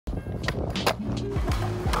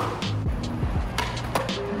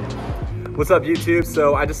What's up YouTube?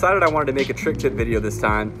 So I decided I wanted to make a trick tip video this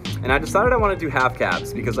time, and I decided I want to do half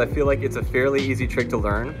cabs because I feel like it's a fairly easy trick to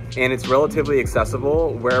learn and it's relatively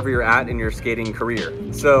accessible wherever you're at in your skating career.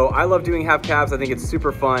 So I love doing half cabs. I think it's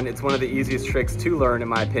super fun. It's one of the easiest tricks to learn in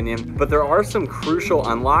my opinion, but there are some crucial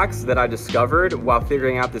unlocks that I discovered while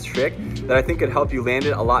figuring out this trick that I think could help you land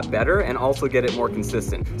it a lot better and also get it more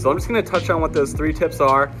consistent. So I'm just going to touch on what those 3 tips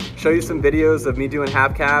are, show you some videos of me doing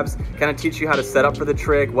half cabs, kind of teach you how to set up for the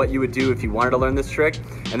trick, what you would do if you wanted to learn this trick,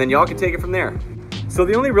 and then y'all can take it from there. So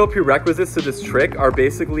the only real prerequisites to this trick are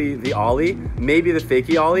basically the ollie, maybe the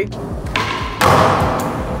fakie ollie.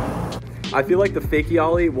 I feel like the fakie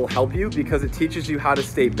ollie will help you because it teaches you how to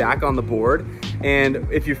stay back on the board. And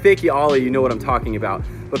if you fakie ollie, you know what I'm talking about.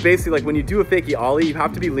 But basically, like when you do a fakie ollie, you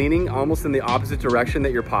have to be leaning almost in the opposite direction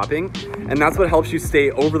that you're popping. And that's what helps you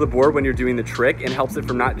stay over the board when you're doing the trick and helps it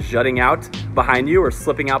from not jutting out behind you or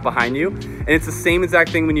slipping out behind you. And it's the same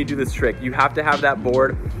exact thing when you do this trick. You have to have that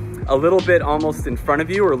board a little bit almost in front of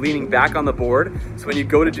you or leaning back on the board. So when you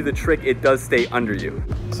go to do the trick, it does stay under you.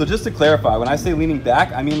 So just to clarify, when I say leaning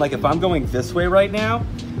back, I mean like if I'm going this way right now,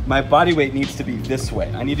 my body weight needs to be this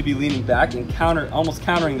way. I need to be leaning back and almost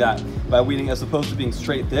countering that by leaning, as opposed to being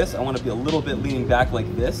straight this. I want to be a little bit leaning back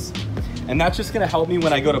like this. And that's just going to help me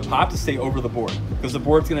when I go to pop to stay over the board, because the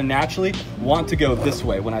board's going to naturally want to go this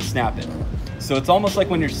way when I snap it. So it's almost like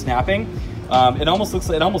when you're snapping, it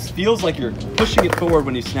almost feels like you're pushing it forward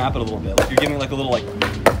when you snap it a little bit. Like you're giving like a little like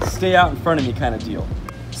stay out in front of me kind of deal.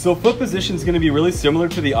 So foot position is going to be really similar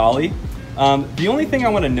to the ollie. The only thing I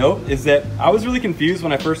want to note is that I was really confused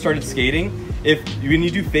when I first started skating when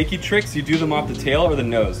you do fakie tricks, you do them off the tail or the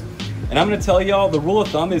nose. And I'm going to tell y'all the rule of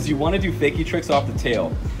thumb is you want to do fakie tricks off the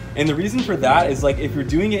tail. And the reason for that is like if you're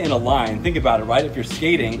doing it in a line, think about it, right? If you're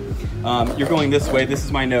skating, you're going this way, this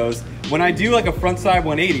is my nose. When I do like a frontside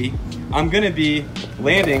 180, I'm going to be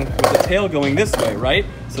landing with the tail going this way, right?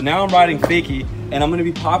 So now I'm riding fakie and I'm going to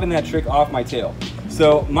be popping that trick off my tail.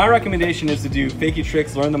 So my recommendation is to do fakie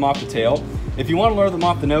tricks, learn them off the tail. If you want to learn them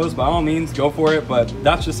off the nose, by all means, go for it, but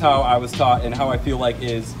that's just how I was taught and how I feel like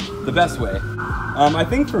is the best way. I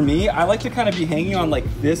think for me, I like to kind of be hanging on like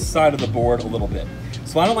this side of the board a little bit.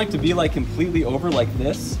 So I don't like to be like completely over like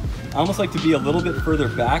this. I almost like to be a little bit further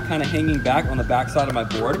back, kind of hanging back on the back side of my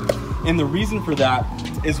board. And the reason for that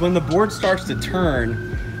is when the board starts to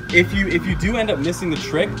turn, if you do end up missing the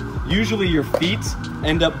trick, usually your feet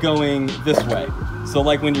end up going this way. So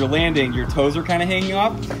like when you're landing, your toes are kind of hanging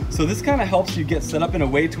off. So this kind of helps you get set up in a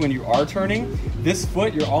way to when you are turning, this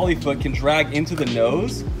foot, your ollie foot, can drag into the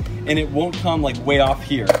nose and it won't come like way off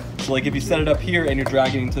here. So like if you set it up here and you're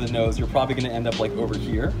dragging into the nose, you're probably gonna end up like over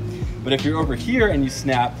here. But if you're over here and you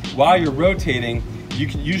snap, while you're rotating, you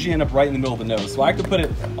can usually end up right in the middle of the nose. So I could put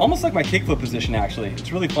it almost like my kickflip position actually.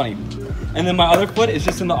 It's really funny. And then my other foot is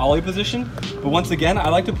just in the ollie position. But once again, I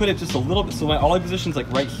like to put it just a little bit, so my ollie position is like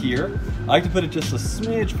right here. I like to put it just a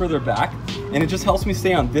smidge further back, and it just helps me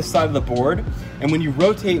stay on this side of the board. And when you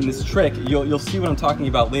rotate in this trick, you'll see what I'm talking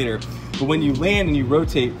about later. But when you land and you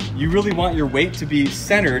rotate, you really want your weight to be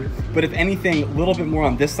centered, but if anything, a little bit more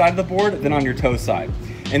on this side of the board than on your toe side.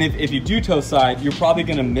 And if you do toe side, you're probably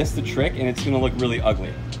gonna miss the trick and it's gonna look really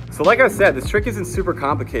ugly. So like I said, this trick isn't super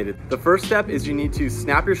complicated. The first step is you need to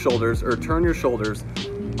snap your shoulders or turn your shoulders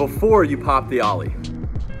before you pop the ollie.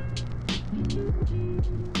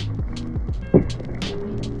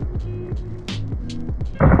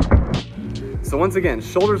 So once again,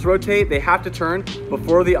 shoulders rotate, they have to turn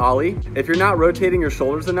before the ollie. If you're not rotating your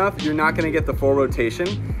shoulders enough, you're not gonna get the full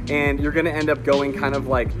rotation and you're gonna end up going kind of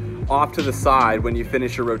like off to the side when you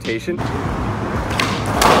finish your rotation.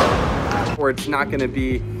 Or it's not gonna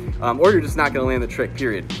be, or you're just not gonna land the trick,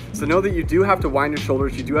 period. So know that you do have to wind your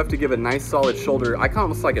shoulders, you do have to give a nice solid shoulder. I call it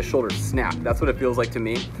almost like a shoulder snap. That's what it feels like to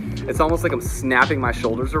me. It's almost like I'm snapping my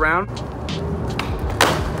shoulders around.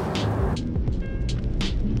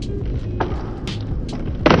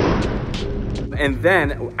 And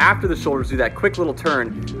then after the shoulders do that quick little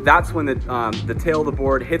turn, that's when the tail of the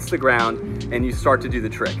board hits the ground and you start to do the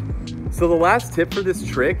trick. So the last tip for this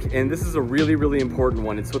trick, and this is a really, really important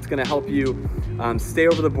one, it's what's gonna help you stay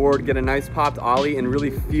over the board, get a nice popped ollie, and really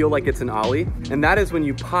feel like it's an ollie. And that is when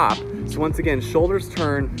you pop. So once again, shoulders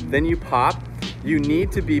turn, then you pop. You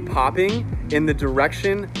need to be popping in the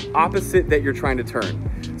direction opposite that you're trying to turn.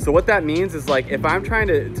 So what that means is like, if I'm trying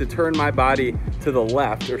to turn my body to the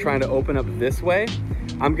left or trying to open up this way,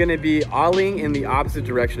 I'm gonna be ollieing in the opposite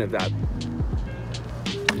direction of that.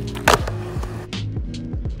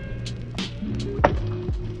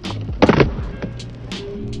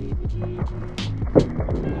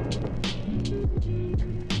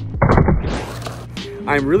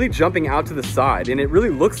 I'm really jumping out to the side, and it really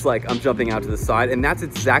looks like I'm jumping out to the side, and that's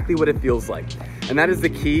exactly what it feels like. And that is the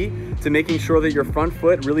key to making sure that your front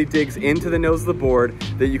foot really digs into the nose of the board,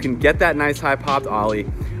 that you can get that nice high popped ollie,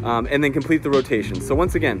 and then complete the rotation. So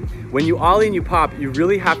once again, when you ollie and you pop, you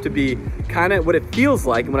really have to be kind of what it feels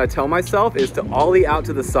like, and what I tell myself is to ollie out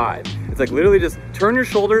to the side. It's like literally just turn your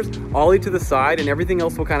shoulders, ollie to the side, and everything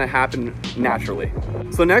else will kind of happen naturally.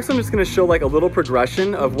 So next I'm just gonna show like a little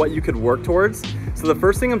progression of what you could work towards. So the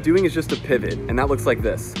first thing I'm doing is just a pivot, and that looks like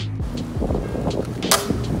this.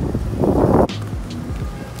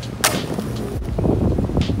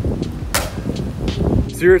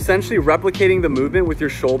 So you're essentially replicating the movement with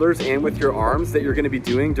your shoulders and with your arms that you're gonna be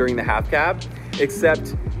doing during the half cab,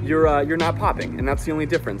 except you're not popping, and that's the only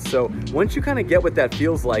difference. So once you kind of get what that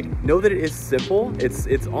feels like, know that it is simple.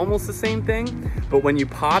 It's almost the same thing, but when you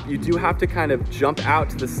pop, you do have to kind of jump out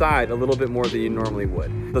to the side a little bit more than you normally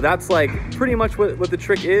would. So that's like pretty much what the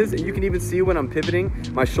trick is. And you can even see when I'm pivoting,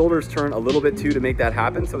 my shoulders turn a little bit too to make that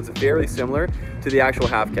happen. So it's fairly similar to the actual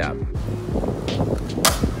half cab.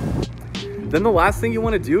 Then the last thing you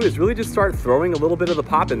want to do is really just start throwing a little bit of the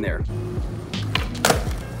pop in there.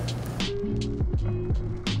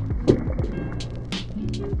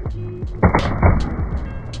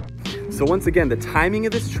 So once again, the timing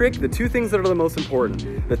of this trick, the two things that are the most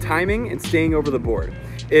important, the timing and staying over the board.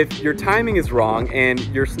 If your timing is wrong and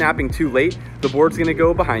you're snapping too late, the board's gonna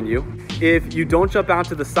go behind you. If you don't jump out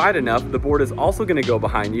to the side enough, the board is also gonna go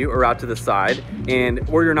behind you or out to the side,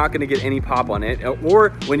 or you're not gonna get any pop on it, or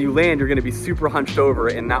when you land, you're gonna be super hunched over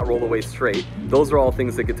and not roll away straight. Those are all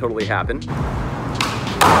things that could totally happen.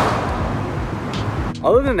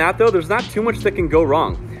 Other than that though, there's not too much that can go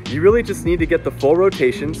wrong. You really just need to get the full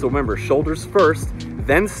rotation. So remember, shoulders first,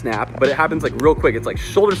 then snap, but it happens like real quick. It's like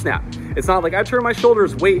shoulder snap. It's not like I turn my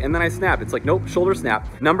shoulders, wait, and then I snap. It's like, nope, shoulder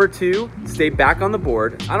snap. Number two, stay back on the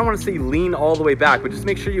board. I don't want to say lean all the way back, but just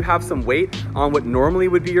make sure you have some weight on what normally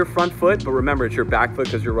would be your front foot. But remember, it's your back foot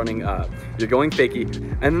because you're running, you're going fakie.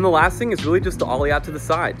 And then the last thing is really just to ollie out to the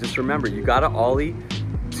side. Just remember, you got to ollie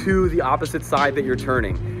to the opposite side that you're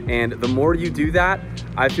turning. And the more you do that,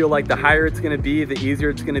 I feel like the higher it's gonna be, the easier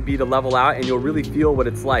it's gonna be to level out, and you'll really feel what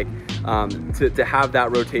it's like to have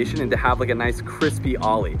that rotation and to have like a nice crispy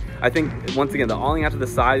ollie. I think, once again, the ollieing out to the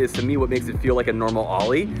side is to me what makes it feel like a normal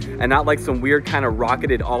ollie and not like some weird kind of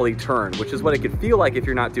rocketed ollie turn, which is what it could feel like if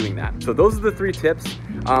you're not doing that. So those are the three tips.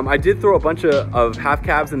 I did throw a bunch of half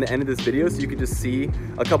cabs in the end of this video so you could just see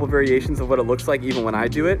a couple variations of what it looks like even when I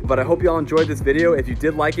do it. But I hope you all enjoyed this video. If you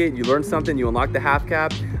did like it, you learned something, you unlocked the half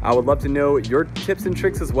cab, I would love to know your tips and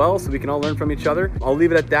tricks as well so we can all learn from each other. I'll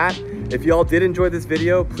leave it at that. If you all did enjoy this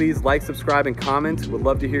video, please like, subscribe, and comment. Would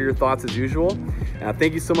love to hear your thoughts as usual.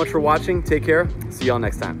 Thank you so much for watching. Take care. See y'all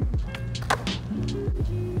next time.